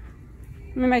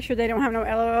 Let me make sure they don't have no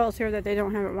LOLs here that they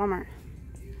don't have at Walmart.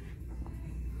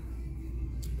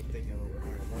 I think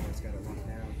Walmart's got it locked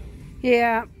down.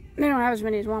 Yeah, they don't have as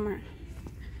many as Walmart.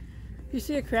 You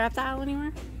see a craft aisle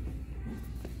anywhere?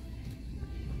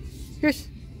 Here's...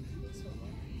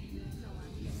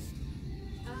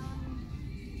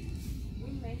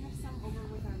 We may have some over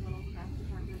with our little craft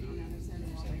department on the other side of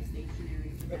the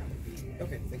stationery.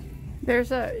 Okay, thank you. There's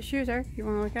shoes there. You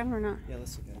want to look at them or not? Yeah,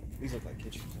 let's look at them. These look like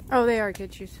kid shoes. Oh, they are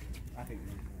kid shoes. I think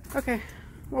Okay.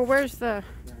 Well, where'd she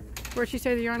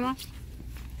say the yarn was?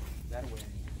 that way.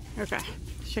 Okay.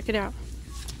 Check it out.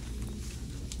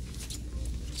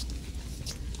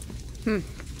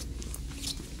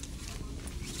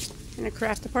 In a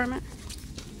craft department?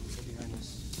 So behind this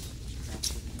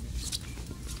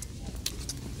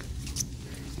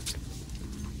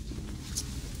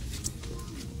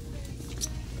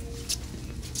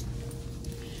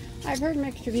I've heard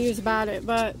mixed reviews about it,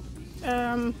 but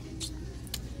a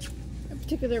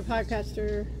particular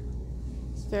podcaster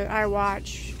that I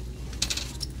watch,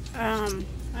 I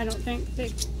don't think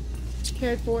they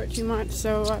cared for it too much,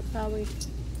 so I probably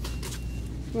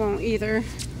won't either.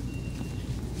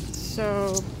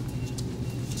 So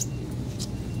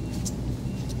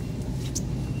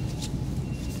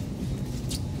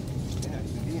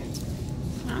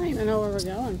I don't even know where we're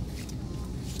going.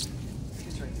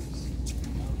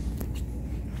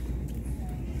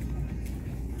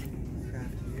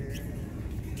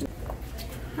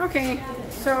 Okay,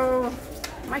 so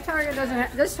my Target doesn't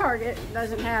have, this Target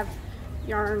doesn't have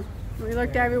yarn. We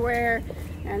looked everywhere,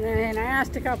 and then I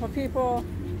asked a couple people,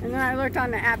 and then I looked on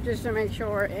the app just to make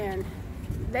sure, and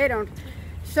they don't.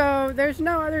 So there's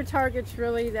no other Targets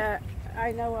really that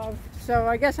I know of. So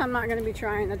I guess I'm not going to be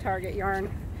trying the Target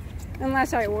yarn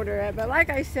unless I order it. But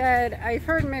like I said, I've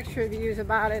heard mixed reviews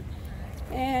about it,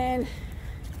 and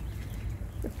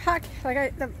the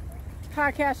podcaster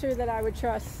that I would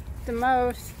trust the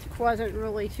most wasn't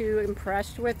really too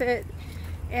impressed with it.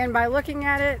 And by looking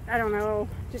at it, I don't know,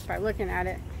 just by looking at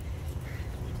it,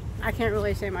 I can't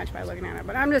really say much by looking at it,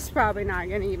 but I'm just probably not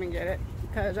going to even get it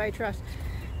because I trust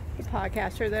the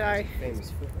podcaster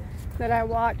that I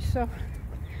watch. So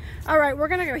all right, we're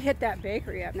gonna go hit that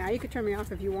bakery up now. You can turn me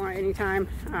off if you want anytime,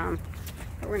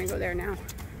 but we're gonna go there now.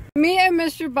 Me and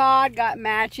Mr. Bod got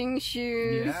matching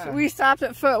shoes. Yeah. We stopped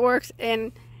at Footworks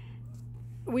and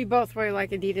we both wear like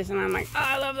Adidas, and I'm like, oh,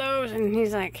 I love those. And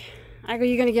he's like, I go,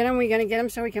 you gonna get them? We gonna get them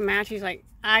so we can match? He's like,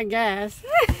 I guess.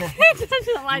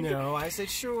 Like no, I said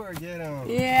sure, get them.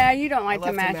 Yeah, you don't like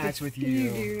to match. I love to match with you.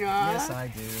 You do not. Yes, I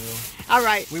do. All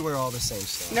right. We wear all the same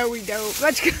stuff. No, we don't.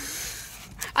 Let's go.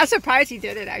 I'm surprised he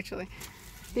did it, actually.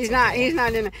 He's not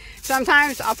in it.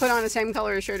 Sometimes I'll put on the same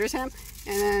color shirt as him,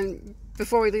 and then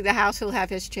before we leave the house, he'll have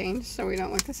his change so we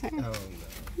don't look the same. Oh, no.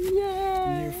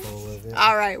 Yay. You're full of it.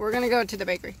 All right, we're going to go to the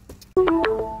bakery.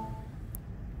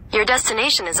 Your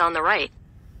destination is on the right.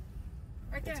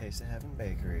 Right there. Taste of Heaven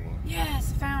Bakery.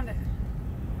 Yes, found it.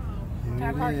 Can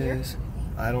I park here?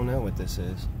 I don't know what this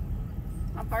is.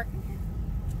 I'll park in here.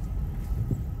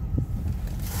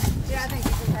 Yeah, I think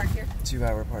you can park here.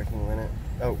 2-hour parking limit.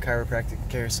 Oh, chiropractic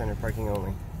care center parking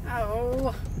only.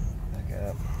 Oh. Back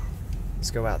up. Let's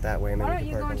go out that way. Why don't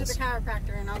you go into the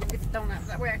chiropractor and I'll get the donuts?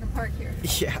 That way I can park here.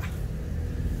 Yeah.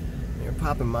 You're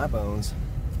popping my bones.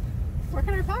 Where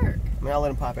can I park? I mean, I'll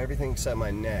let him pop everything except my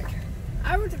neck.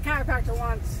 I went to the chiropractor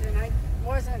once and I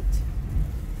wasn't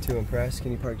too impressed.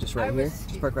 Can you park just right here?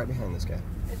 Just park right behind this guy.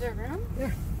 Is there room?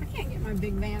 Yeah. I can't get my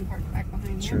big van parked back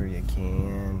behind Sure you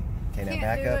can. Okay, now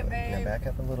back up. Now back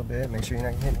up a little bit. Make sure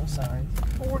you're not gonna hit no sides.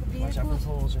 Watch out for those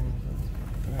holes or anything.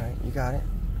 All right, you got it.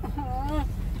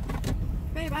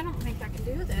 Babe, I don't think I can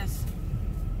do this.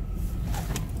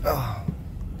 Oh,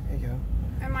 there you go.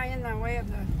 Am I in the way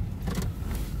of the...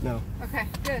 No. Okay,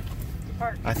 good.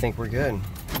 Park. I think we're good.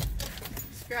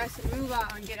 Let's grab some moolah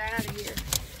and get out of here.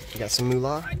 You got some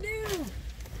moolah? I do.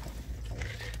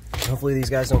 Hopefully these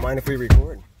guys don't mind if we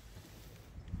record.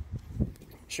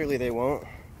 Surely they won't.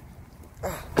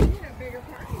 We need a bigger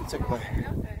parking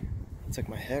Took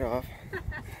my head off.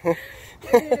 We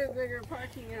need a bigger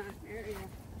parking area.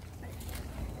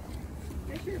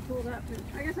 They should have pulled up.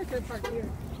 I guess I could have parked here.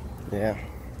 Yeah.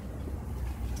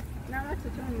 No, that's the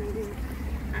turn they do.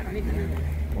 I don't even know.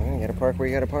 Well, you gotta park where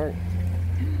you gotta park.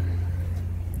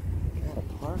 You gotta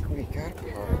park where you gotta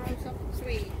park. Something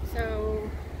sweet. So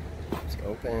it's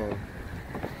open.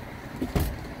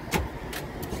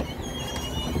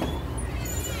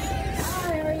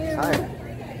 Hi, how are you? Hi.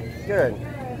 Good.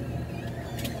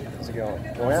 How's it going?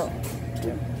 Going out?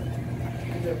 Yep.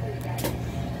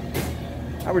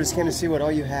 I was just came to see what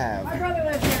all you have. My brother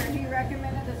lives here and he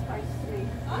recommended this place to me.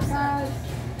 Because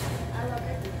I love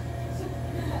it.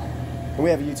 And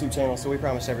we have a YouTube channel, so we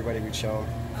promised everybody we'd show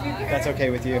them. That's okay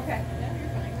with you? Okay.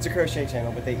 It's a crochet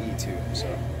channel, but they eat too, so.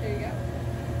 There you go.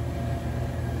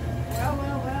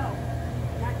 Well.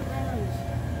 Macaroons.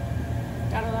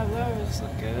 Gotta love those. Those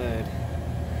look good.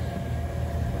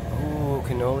 Oh,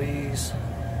 cannolis.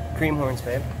 Cream horns,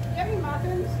 babe. Do you have any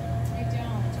muffins? I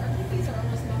don't. Our cookies are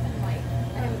almost muffin light.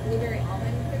 I have a blueberry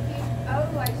almond cookie.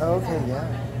 Oh, I see. Okay, More yeah.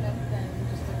 rounded up than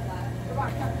just a flat. What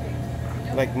about cupcakes?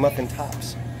 No Like cupcakes, muffin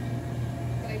tops.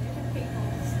 But I do have cake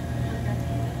molds.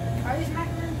 Are these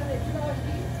macaroons, are they $2 a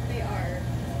piece? They are.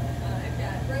 I've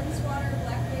got rose water,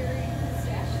 blackberry,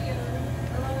 pistachio,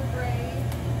 Earl Grey,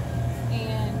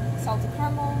 and salted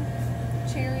caramel,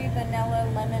 cherry, vanilla,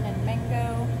 lemon, and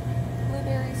mango,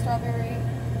 blueberry, strawberry,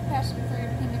 passion fruit,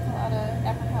 pina colada,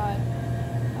 apricot,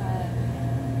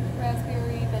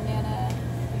 raspberry, banana,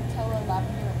 Nutella,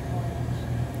 lavender, and orange.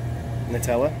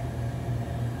 Nutella?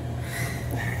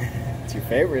 It's your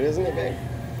favorite, isn't it, babe?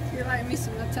 You like me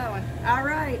some Nutella. All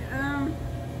right.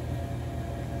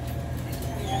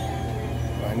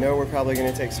 I know we're probably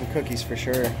going to take some cookies for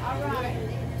sure. All right.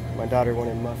 My daughter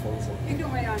wanted muffins. You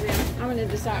can wait on them. I'm going to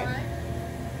decide.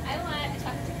 I want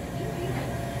chocolate chip cookies.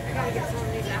 I got to get some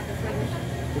of these apple fritters.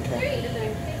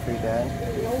 Okay. For your dad?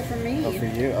 No, for me. Oh, for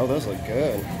you? Oh, those look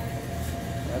good.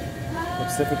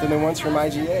 Looks different than the ones from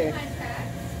IGA. I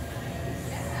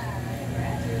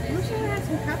wish I had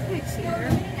some cupcakes here.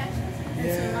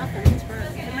 And some muffins,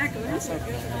 but the macaroons are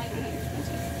good.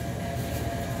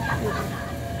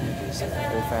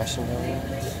 Old-fashioned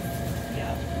donuts.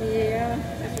 Yeah,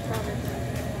 that's a problem.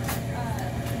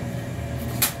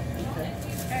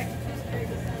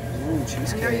 Ooh, I know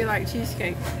cheesecake. you like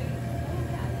cheesecake.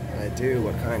 I do.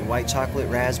 What kind? White chocolate,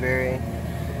 raspberry,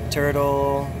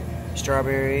 turtle,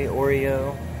 strawberry,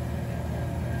 Oreo,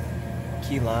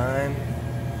 key lime.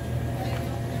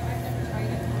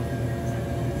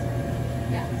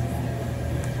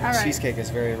 All right. Cheesecake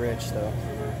is very rich, though.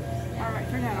 All right,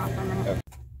 turn that off for a minute.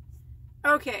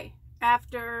 Okay,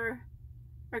 after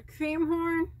a cream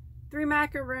horn, 3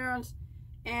 macaroons,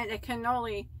 and a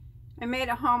cannoli, I made it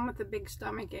home with a big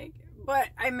stomach ache. But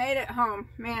I made it home.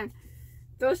 Man,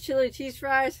 those chili cheese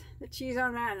fries, the cheese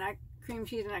on that, and that cream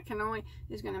cheese and that cannoli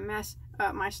is going to mess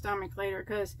up my stomach later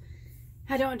because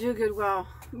I don't do good well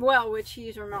with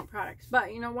cheese or milk products.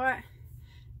 But you know what?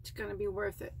 It's going to be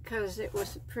worth it because it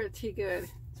was pretty good.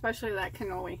 Especially that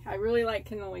cannoli. I really like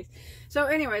cannolis. So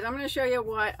anyways, I'm going to show you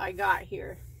what I got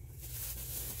here.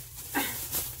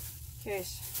 Okay.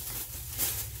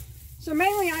 So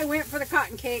mainly I went for the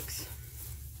cotton cakes.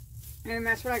 And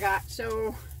that's what I got.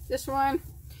 So this one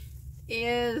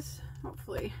is,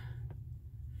 hopefully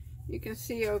you can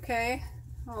see okay.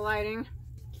 All lighting.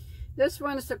 This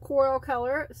one is the coral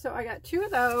color. So I got 2 of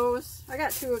those. I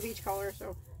got 2 of each color.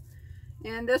 So,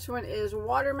 and this one is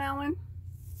watermelon.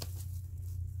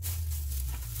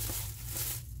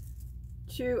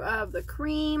 2 of the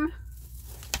cream,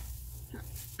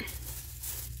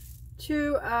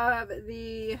 2 of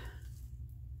the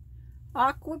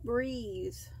aqua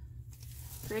breeze,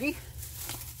 pretty,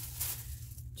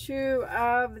 2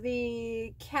 of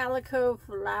the calico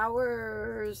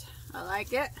flowers, I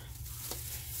like it,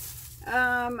 2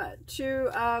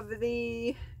 of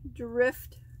the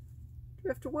driftwood.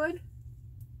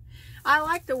 I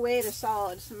like the way the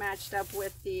solids matched up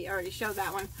with the, I already showed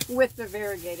that one, with the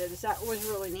variegated. That was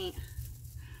really neat.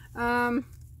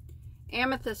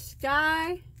 Amethyst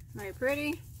Sky, very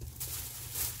pretty.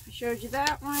 I showed you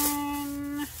that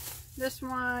one. This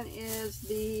one is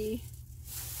the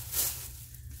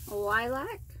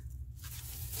lilac.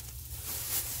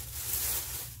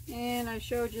 And I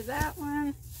showed you that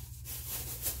one.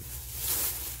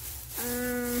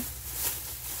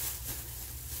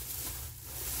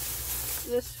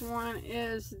 This one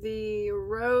is the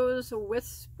Rose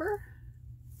Whisper.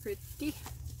 Pretty.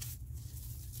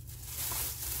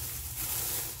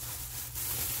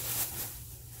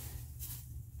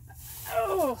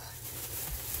 Oh!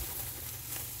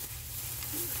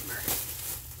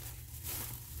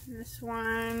 This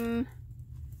one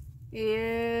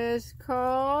is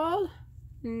called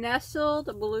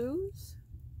Nested Blues.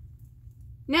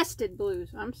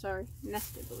 I'm sorry.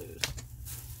 Nested Blues.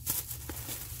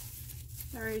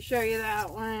 I already show you that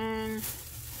one.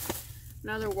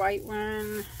 Another white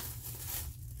one.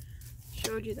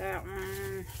 Showed you that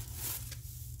one.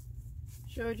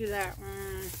 Showed you that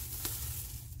one.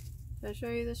 Did I show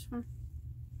you this one?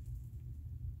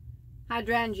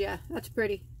 Hydrangea. That's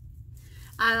pretty.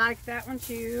 I like that one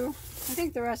too. I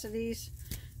think the rest of these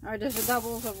are just the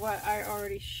doubles of what I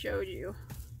already showed you.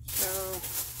 So,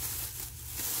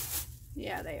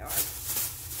 yeah, they are.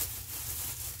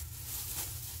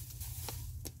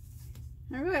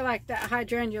 I really like that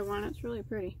hydrangea one. It's really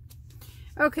pretty.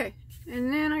 Okay,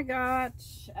 and then I got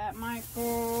at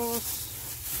Michael's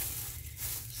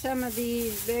some of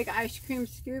these big ice cream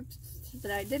scoops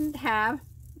that I didn't have.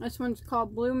 This one's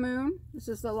called Blue Moon. This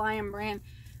is the Lion brand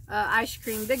ice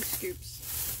cream big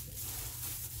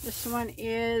scoops. This one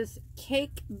is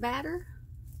cake batter.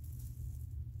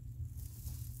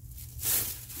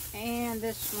 And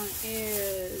this one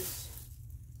is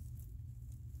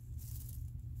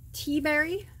tea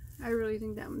berry. I really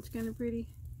think that one's kind of pretty.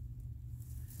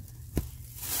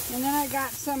 And then I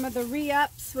got some of the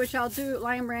re-ups, which I'll do,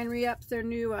 Lion brand re-ups, their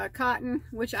new cotton,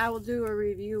 which I will do a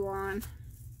review on.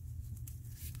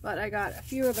 But I got a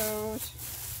few of those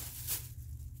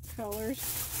colors.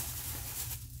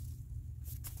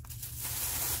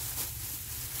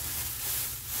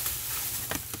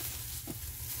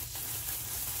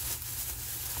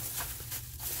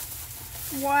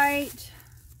 white,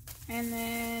 and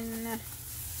then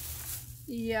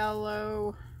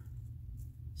yellow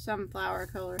sunflower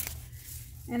color.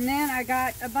 And then I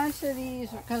got a bunch of these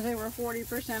because they were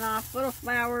 40% off, little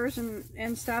flowers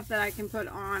and stuff that I can put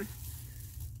on.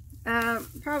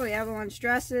 Probably everyone's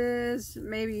dresses,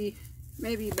 maybe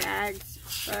bags,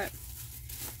 but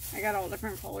I got all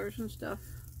different colors and stuff.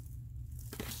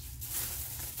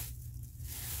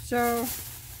 So,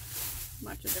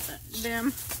 bunch of different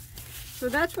them. So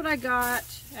that's what I got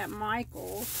at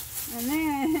Michael's. And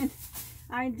then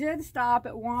I did stop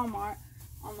at Walmart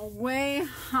on the way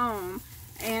home,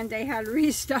 and they had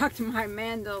restocked my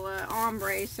mandala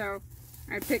ombre, so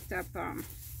I picked up a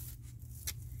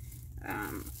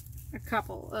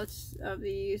couple of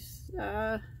these.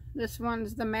 This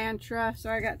one's the Mantra, so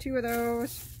I got 2 of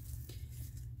those,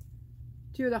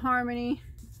 2 of the Harmony,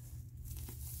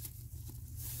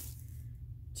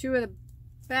 2 of the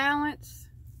Balance,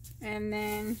 and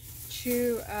then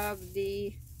 2 of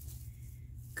the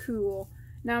Cool.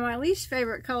 Now my least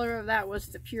favorite color of that was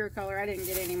the Pure color. I didn't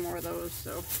get any more of those,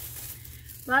 so.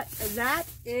 But that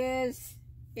is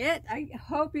it. I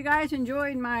hope you guys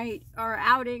enjoyed our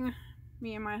outing,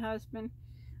 me and my husband.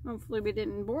 Hopefully we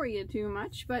didn't bore you too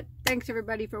much, but thanks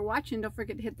everybody for watching. Don't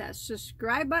forget to hit that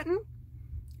subscribe button,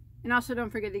 and also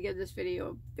don't forget to give this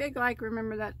video a big like.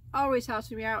 Remember, that always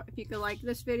helps me out. If you could like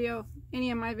this video, any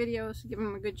of my videos, give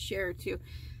them a good share too.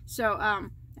 So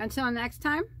until next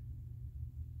time,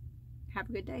 have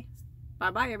a good day.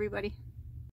 Bye bye everybody.